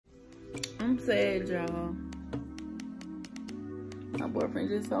I'm sad, y'all. My boyfriend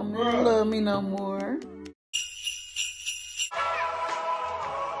just told me he don't love me no more.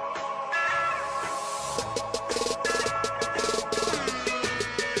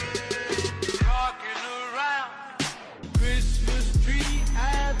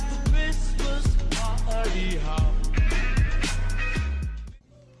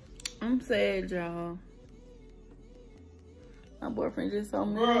 I'm sad, y'all. My boyfriend just told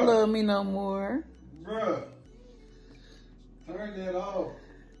me he don't love me no more. Bruh, turn that off.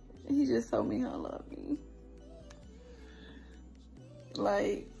 He just told me he don't love me.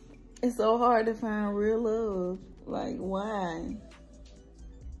 Like, it's so hard to find real love. Like, why?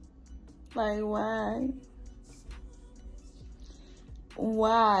 Like, why?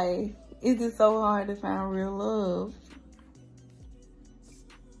 Why is it so hard to find real love?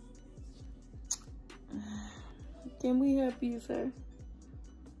 Can we help you, sir?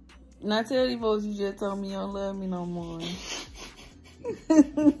 Now tell these folks you just told me you don't love me no more.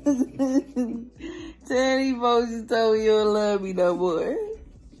 Tell these folks you told me you don't love me no more.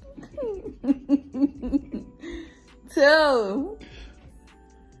 Tell them.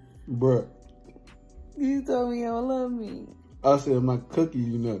 Bruh. You told me you don't love me. I said I'm not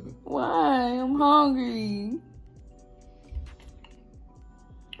cooking you nothing. Why? I'm hungry.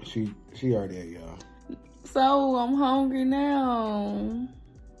 She already ate, y'all. So I'm hungry now.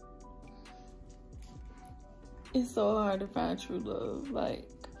 It's so hard to find true love. Like,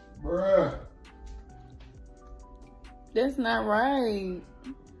 Bruh. that's not right.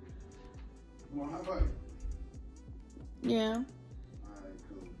 You want a hot bite? Yeah. Alright,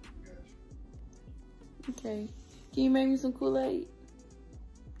 cool. Got you. Okay. Can you make me some Kool-Aid?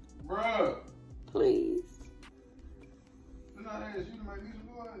 Bruh. Please. Did I ask you to make me some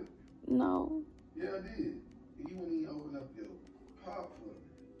Kool-Aid? No. Yeah, I did. You wouldn't even open up your pop for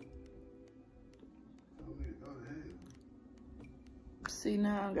me. Told me to go to hell. See,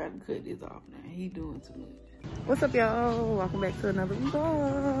 now I gotta cut this off now. He doing too much. What's up, y'all? Welcome back to another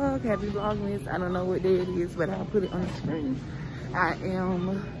vlog. Happy Vlogmas. I don't know what day it is, but I'll put it on the screen. I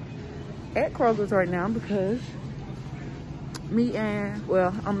am at Kroger's right now because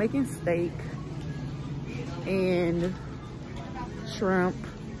I'm making steak and shrimp.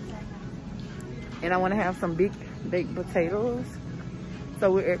 And I want to have some big baked potatoes. So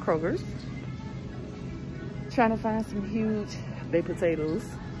we're at Kroger's. Trying to find some huge baked potatoes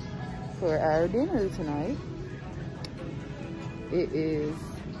for our dinner tonight. It is,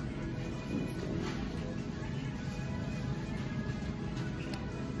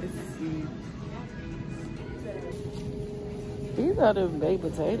 let's see. These are the baked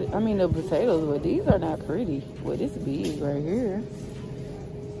potatoes. I mean the potatoes, but these are not pretty. Well, this big right here.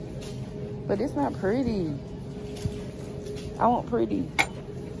 But it's not pretty. I want pretty.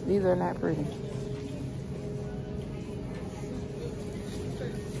 These are not pretty.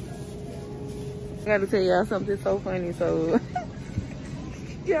 I gotta tell y'all something so funny. So,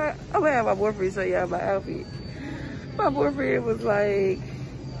 yeah, I'm gonna have my boyfriend show y'all my outfit. My boyfriend was like,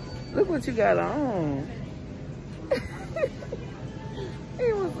 look what you got on.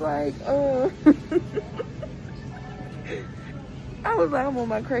 He was like, I was like, I'm on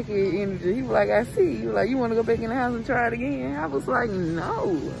my crackhead energy. He was like, I see. He was like, you want to go back in the house and try it again? I was like,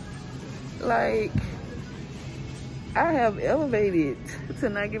 no. Like, I have elevated to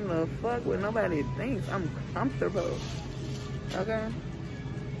not giving a fuck what nobody thinks. I'm comfortable. Okay?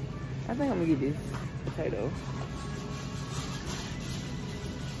 I think I'm going to get this potato.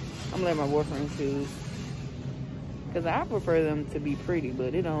 I'm going to let my boyfriend choose. Because I prefer them to be pretty,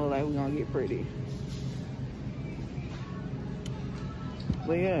 but it don't look like we're going to get pretty.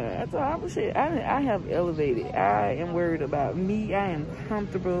 But yeah, that's all shit. I have elevated. I am worried about me. I am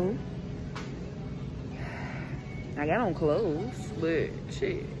comfortable. I got on clothes, but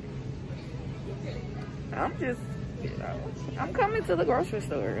shit. I'm just, I'm coming to the grocery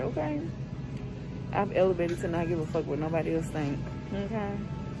store, okay? I've elevated to not give a fuck what nobody else think, okay?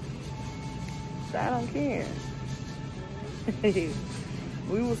 So I don't care.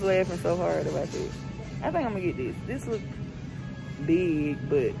 We was laughing so hard about this. I think I'm gonna get this. This looks big,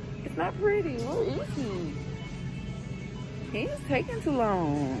 but it's not pretty. Where is he? He's taking too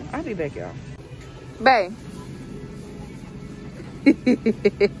long. I'll be back, y'all. Bae.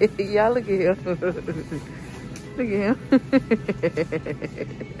 Y'all look at him. Look at him.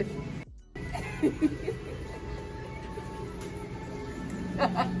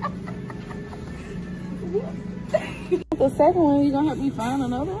 The second one, you gonna help me find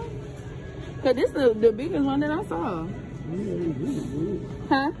another one? Cause this is the biggest one that I saw.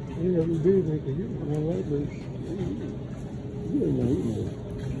 Huh?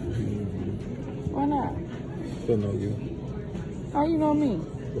 Why not? Still know you. How you know me?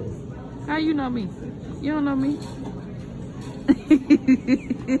 How you know me? You don't know me?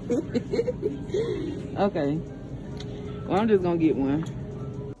 Okay. Well, I'm just gonna get one.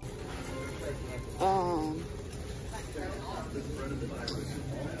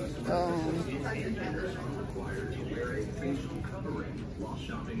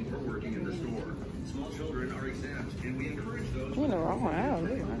 You know, I don't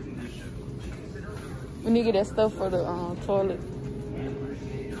know. We need to get that stuff for the toilet.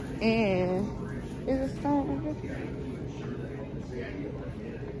 And is it stone?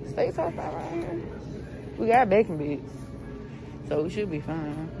 Stay so far right here. We got bacon bits, so we should be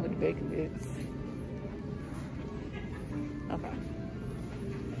fine with the bacon bits. Okay.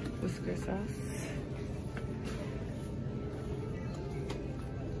 Whisker sauce.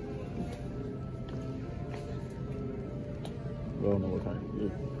 I don't know what kind to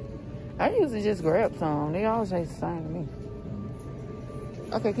use. I usually just grab some. They always taste the same to me.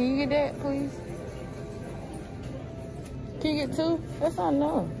 Okay, can you get that, please? Can you get two? That's not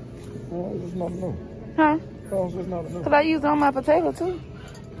enough. Well, it's not enough. Huh? Oh, it's not enough. Because I use it on my potato, too.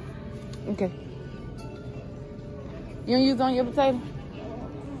 Okay. You don't use it on your potato?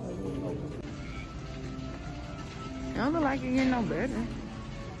 It don't look like you're getting no better.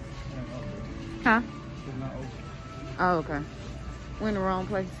 Huh? It's not open. Oh, okay. We're in the wrong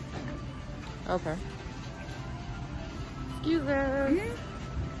place. Okay. Excuse us.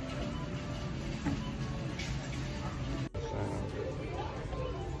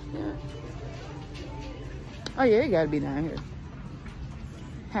 Yeah. Oh yeah, it gotta be down here.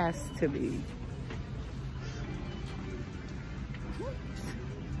 Has to be.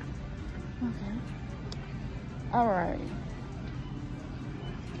 Okay. All right.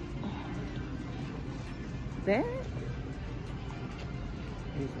 That?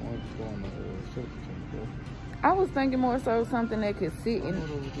 I was thinking more so something that could sit in.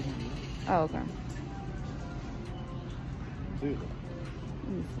 Oh, okay. Let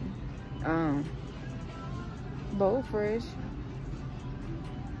me see. Bowl fresh.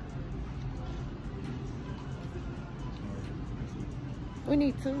 We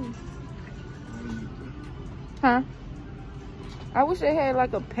need two. Huh? I wish they had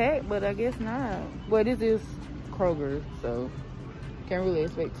like a pack, but I guess not. Well, this is Kroger, so can't really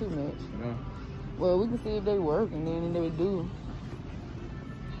expect too much. Yeah. Well, we can see if they work, and then if they do,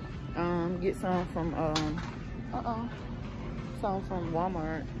 get some from some from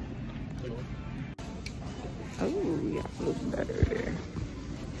Walmart. Oh, yeah, looks better.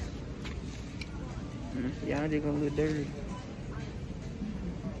 Y'all just gonna look dirty.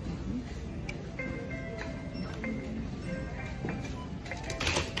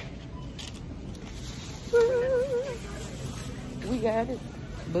 We got it,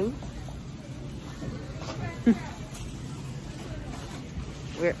 boo.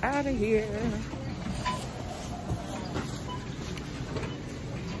 We're out of here.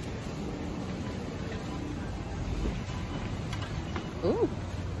 Ooh.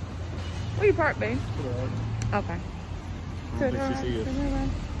 Where you park, babe? Okay. To the right.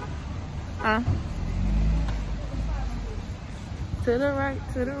 Huh? To the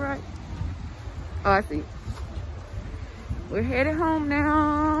right, to the right. Oh, I see. We're headed home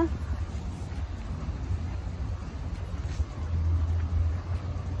now.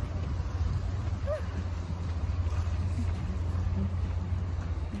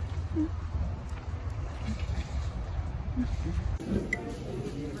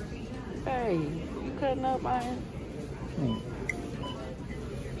 Hey, you cutting up, Iron?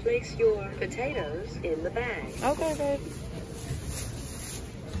 Place your potatoes in the bag. Okay, baby.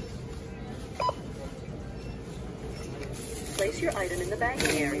 Place your item in the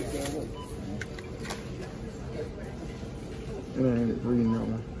bagging area. It ain't reading that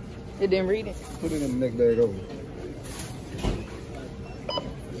one. It didn't read it? Put it in the next bag over.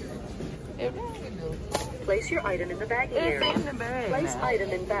 It really do. Place your item in the bagging area. It's in the bag. Place item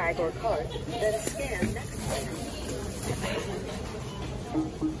in bag or cart, then scan next item.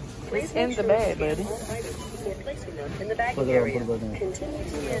 It's in the bag, buddy. Or placing them in the bagging area. Continue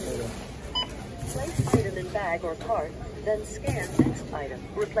to end. Place item in bag or cart, then scan next item.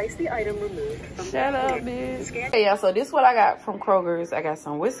 Replace the item removed from Shut the up, bag. bitch. Scan. Hey, y'all, so this is what I got from Kroger's. I got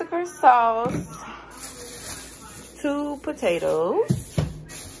some Whisker sauce, 2 potatoes,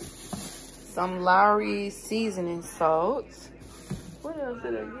 some Lowry seasoning salt. What else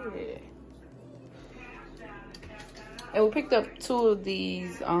did I get? And we picked up 2 of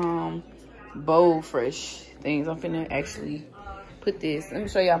these bowl fresh things. I'm finna actually put this. Let me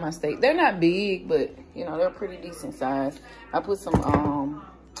show y'all my steak. They're not big, but you know, they're pretty decent size. I put some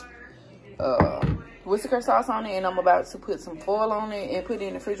whisker sauce on it, and I'm about to put some foil on it and put it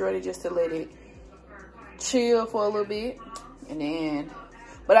in the refrigerator just to let it chill for a little bit. And then,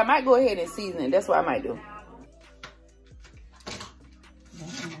 but I might go ahead and season it. That's what I might do.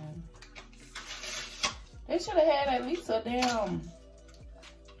 Damn. They should have had at least a damn.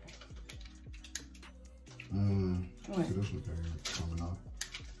 See, this one coming off.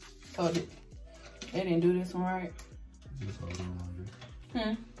 Oh, they didn't do this one right? Just hold on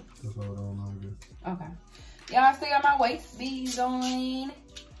longer. Just hold on longer. Okay. Y'all, I still got my waist beads on.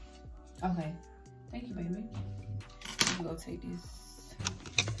 Okay. Thank you, baby. I'm gonna go take this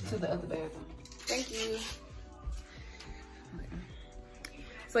to the other bathroom. Thank you. Okay.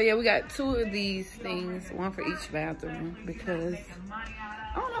 So yeah, we got 2 of these things, 1 for each bathroom, because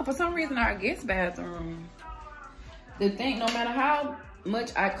I don't know, for some reason our guest bathroom, the thing, no matter how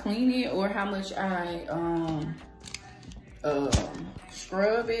much I clean it or how much I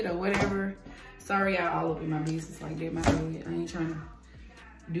scrub it or whatever. Sorry, y'all, all over my business like that. My bad. I ain't trying to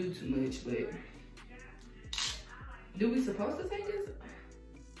do too much, but do we supposed to take this?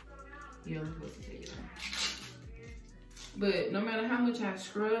 Yeah, we're supposed to take it out. But no matter how much I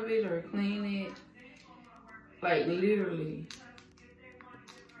scrub it or clean it, like literally.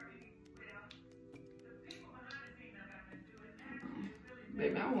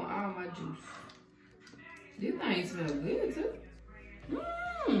 Baby, I want all my juice. This thing smells good too.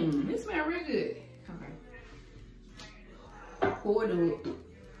 It smells real good. Okay. Pour it up.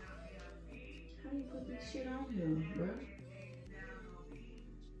 How do you put this shit on here, bro?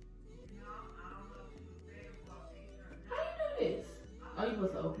 How you do this? Oh, you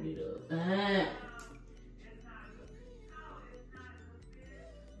supposed to open it up.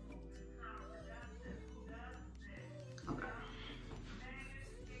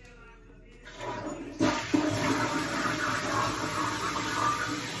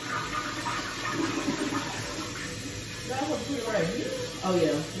 Oh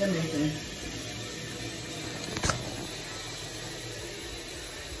yeah, that makes sense.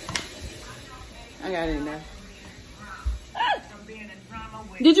 I got it in there.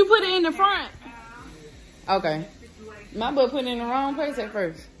 Did you put it in the front? Okay. My butt put it in the wrong place at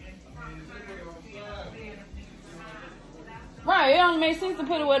first. Right, it only makes sense to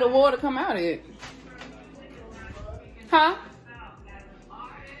put it where the water come out of it. Huh?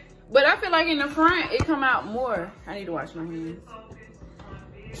 But I feel like in the front, it come out more. I need to wash my hands.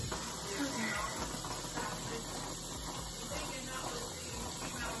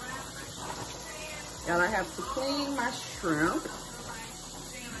 Y'all, I have to clean my shrimp.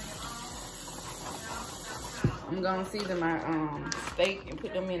 I'm gonna season my steak and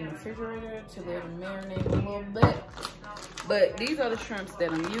put them in the refrigerator to let them marinate a little bit. But these are the shrimps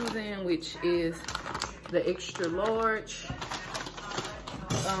that I'm using, which is the extra large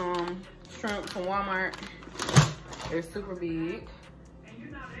shrimp from Walmart. They're super big.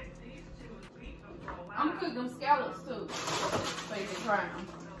 I'm gonna cook them scallops too, so you can try them.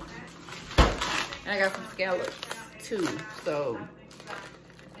 And I got some scallops too, so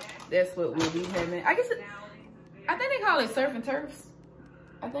that's what we'll be having. I think they call it surf and turfs.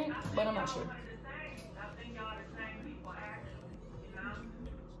 I think, but I'm not sure.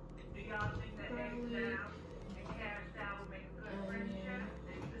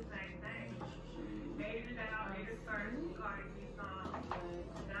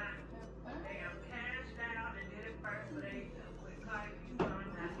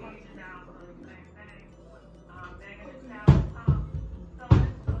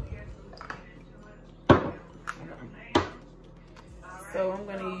 So I'm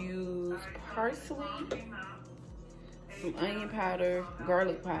gonna use parsley, some onion powder,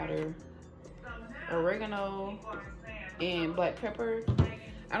 garlic powder, oregano, and black pepper.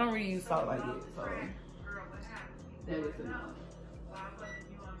 I don't really use salt like this, so that is enough.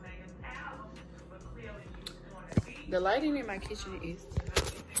 The lighting in my kitchen is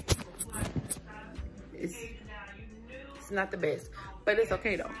it's not the best, but it's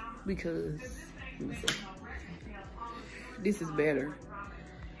okay though, because let me see. This is better.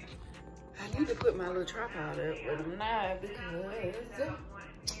 I need to put my little tripod up, but I'm not, because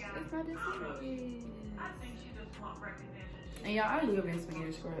it's not this serious. And y'all, I live in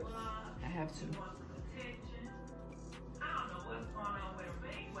spaghetti scraps. I have to.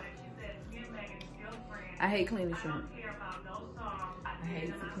 I hate cleaning shrimp. I hate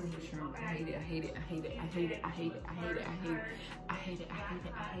to clean shrimp. I hate it. I hate it. I hate it. I hate it. I hate it. I hate it. I hate it. I hate it. I hate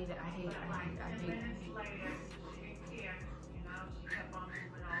it. I hate it. I hate it. I hate it. I hate it.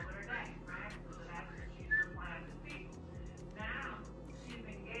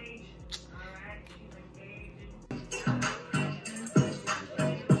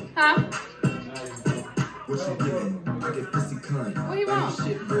 Huh?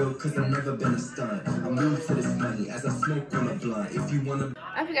 cause I've never been a stunt. I move to this money as I smoke on a blunt. If you wanna,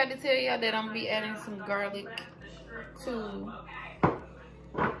 I forgot to tell y'all that I'm gonna be adding some garlic to.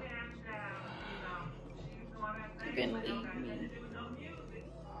 You can leave me.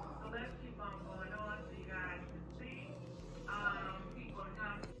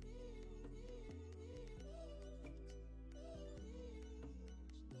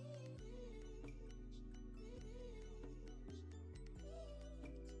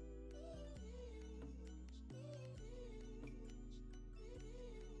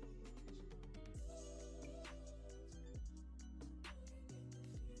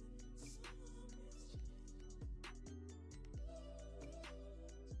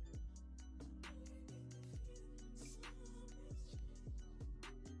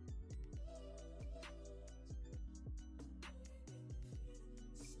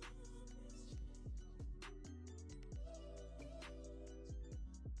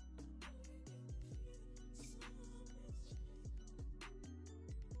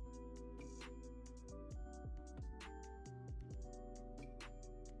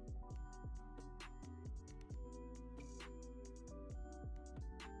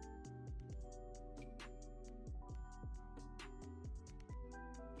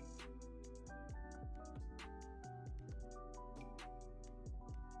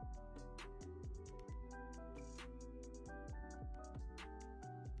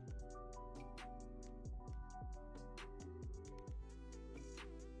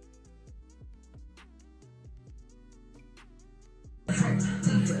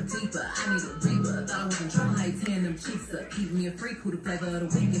 Deeper, I need a reaper. Thought I wasn't trying to tan them cheeks up. Keep me a freak who the flavor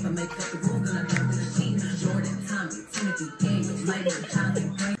of the week. If I make up the rules, then I don't with a sheet. Jordan, Tommy, Timothy, Gang, Lighter, Tommy.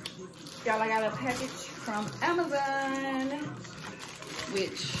 Y'all, I got a package from Amazon,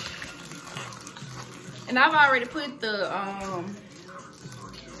 and I've already put the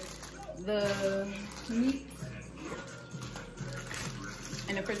meat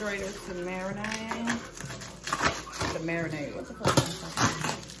in the refrigerator to marinate. What the fuck am I talking?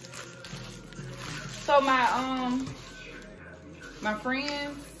 So my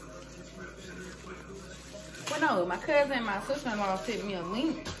friends, well no, my cousin and my sister-in-law sent me a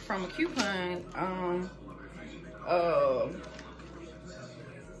link from a coupon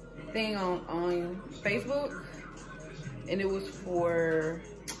thing on Facebook, and it was for,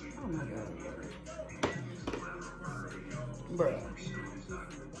 oh my god, bruh.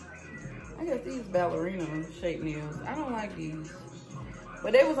 I guess these ballerina shaped nails, I don't like these.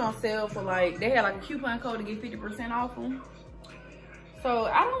 But they was on sale for like, they had like a coupon code to get 50% off them. So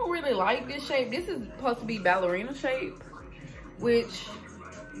I don't really like this shape. This is supposed to be ballerina shape, which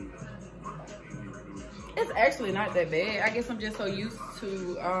it's actually not that bad. I guess I'm just so used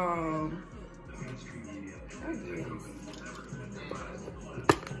to,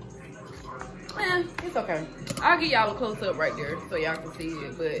 it's okay. I'll give y'all a close up right there so y'all can see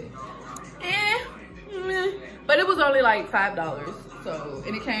it, but but it was only like $5. So,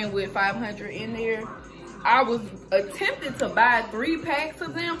 and it came with 500 in there. I was attempting to buy 3 packs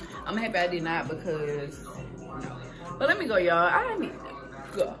of them. I'm happy I did not because, no. But let me go, y'all. I need to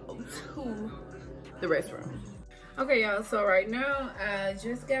go to the restroom. Okay, y'all. So right now, I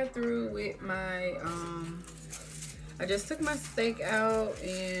just got through with my, I just took my steak out,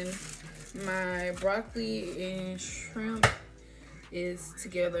 and my broccoli and shrimp is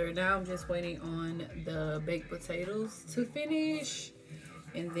together. Now I'm just waiting on the baked potatoes to finish,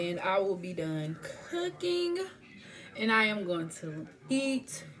 and then I will be done cooking, and I am going to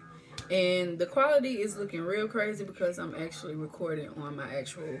eat. And the quality is looking real crazy because I'm actually recording on my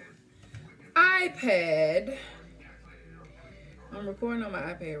actual iPad. I'm recording on my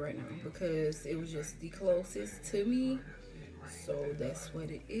iPad right now because it was just the closest to me, so that's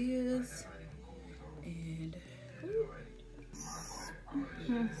what it is. And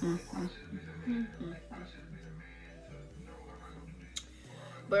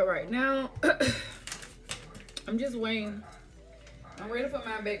but right now I'm just waiting. I'm ready for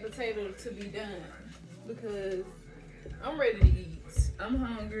my baked potato to be done because I'm ready to eat. I'm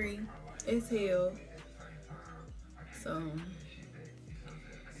hungry as hell, so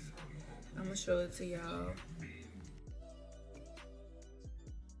I'm gonna show it to y'all.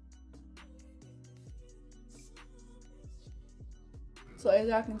 So as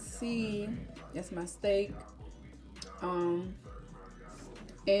y'all can see, that's my steak. And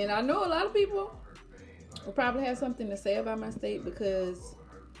I know a lot of people will probably have something to say about my steak because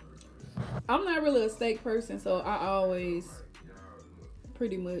I'm not really a steak person, so I always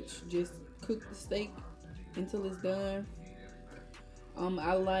pretty much just cook the steak until it's done.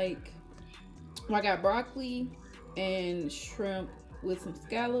 I got broccoli and shrimp with some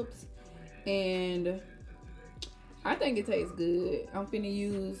scallops, and I think it tastes good. I'm finna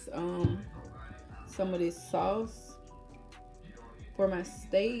use some of this sauce for my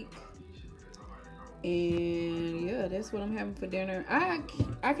steak, and yeah, that's what I'm having for dinner. I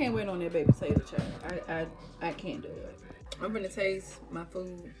can't wait on that baked potato, child. I can't do it. I'm gonna taste my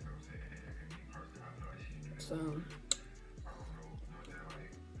food. So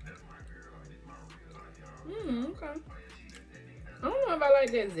okay. I don't know if I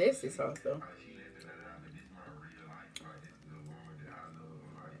like that zesty sauce though.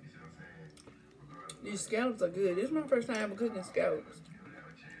 These scallops are good. This is my first time ever cooking scallops.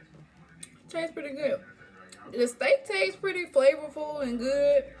 Tastes pretty good. The steak tastes pretty flavorful and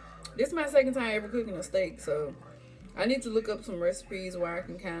good. This is my second time ever cooking a steak, so I need to look up some recipes where I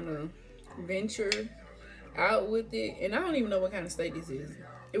can kind of venture out with it. And I don't even know what kind of steak this is.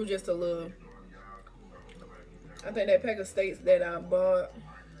 It was just a little, I think that pack of steaks that I bought,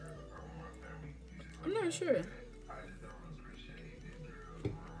 I'm not sure.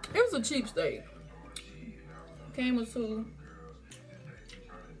 It was a cheap steak. Came with two.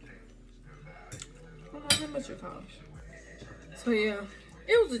 I don't know how much it cost. So yeah,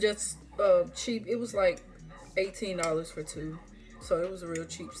 it was just cheap. It was like $18 for two. So it was a real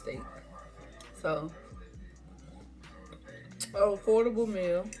cheap steak. So, affordable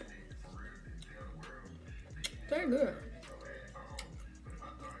meal. They're good.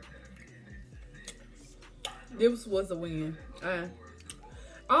 This was a win. I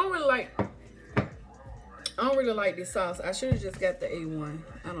don't really like this sauce. I should have just got the A1.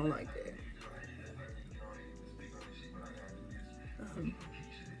 I don't like that.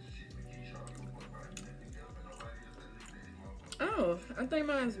 Oh, I think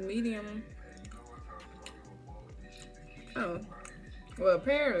mine's medium. Oh, well,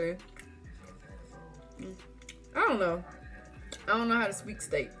 apparently, I don't know. I don't know how to speak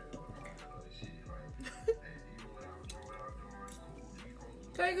steak.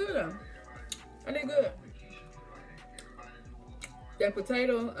 Okay, good though. I did good. That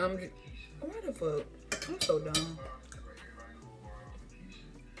potato, what the fuck? I'm so dumb.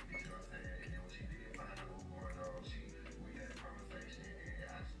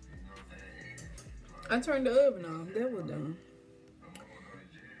 I turned the oven off. That was dumb.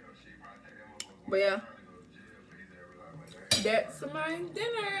 But yeah, that's my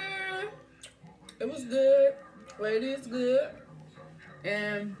dinner. It was good. Well, it is good.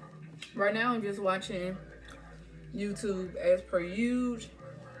 And right now I'm just watching YouTube as per usual.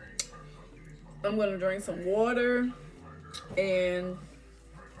 I'm gonna drink some water and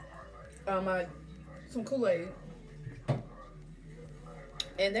some Kool-Aid.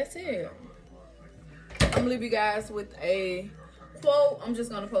 And that's it. I'm gonna leave you guys with a quote. I'm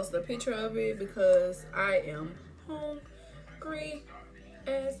just gonna post a picture of it because I am hungry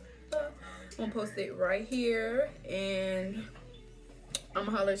as fuck. I'm gonna post it right here, and I'm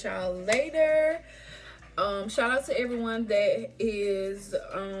gonna holler at y'all later. Shout out to everyone that is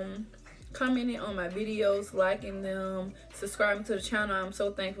commenting on my videos, liking them, subscribing to the channel. I'm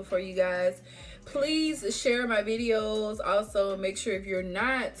so thankful for you guys. Please share my videos. Also, make sure if you're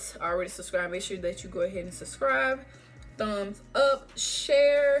not already subscribed, make sure that you go ahead and subscribe. Thumbs up,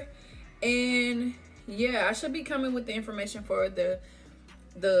 share, and yeah, I should be coming with the information for the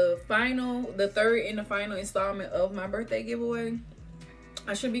third and the final installment of my birthday giveaway.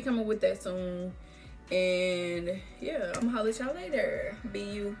 I should be coming with that soon. And yeah, I'm gonna holler at y'all later. Be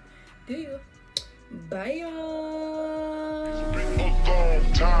you, do you. Bye, y'all. It's been a long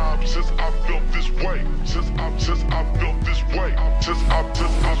time since I felt this way. Since I felt this way. Since I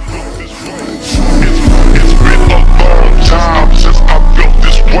felt this way. It's been a long time.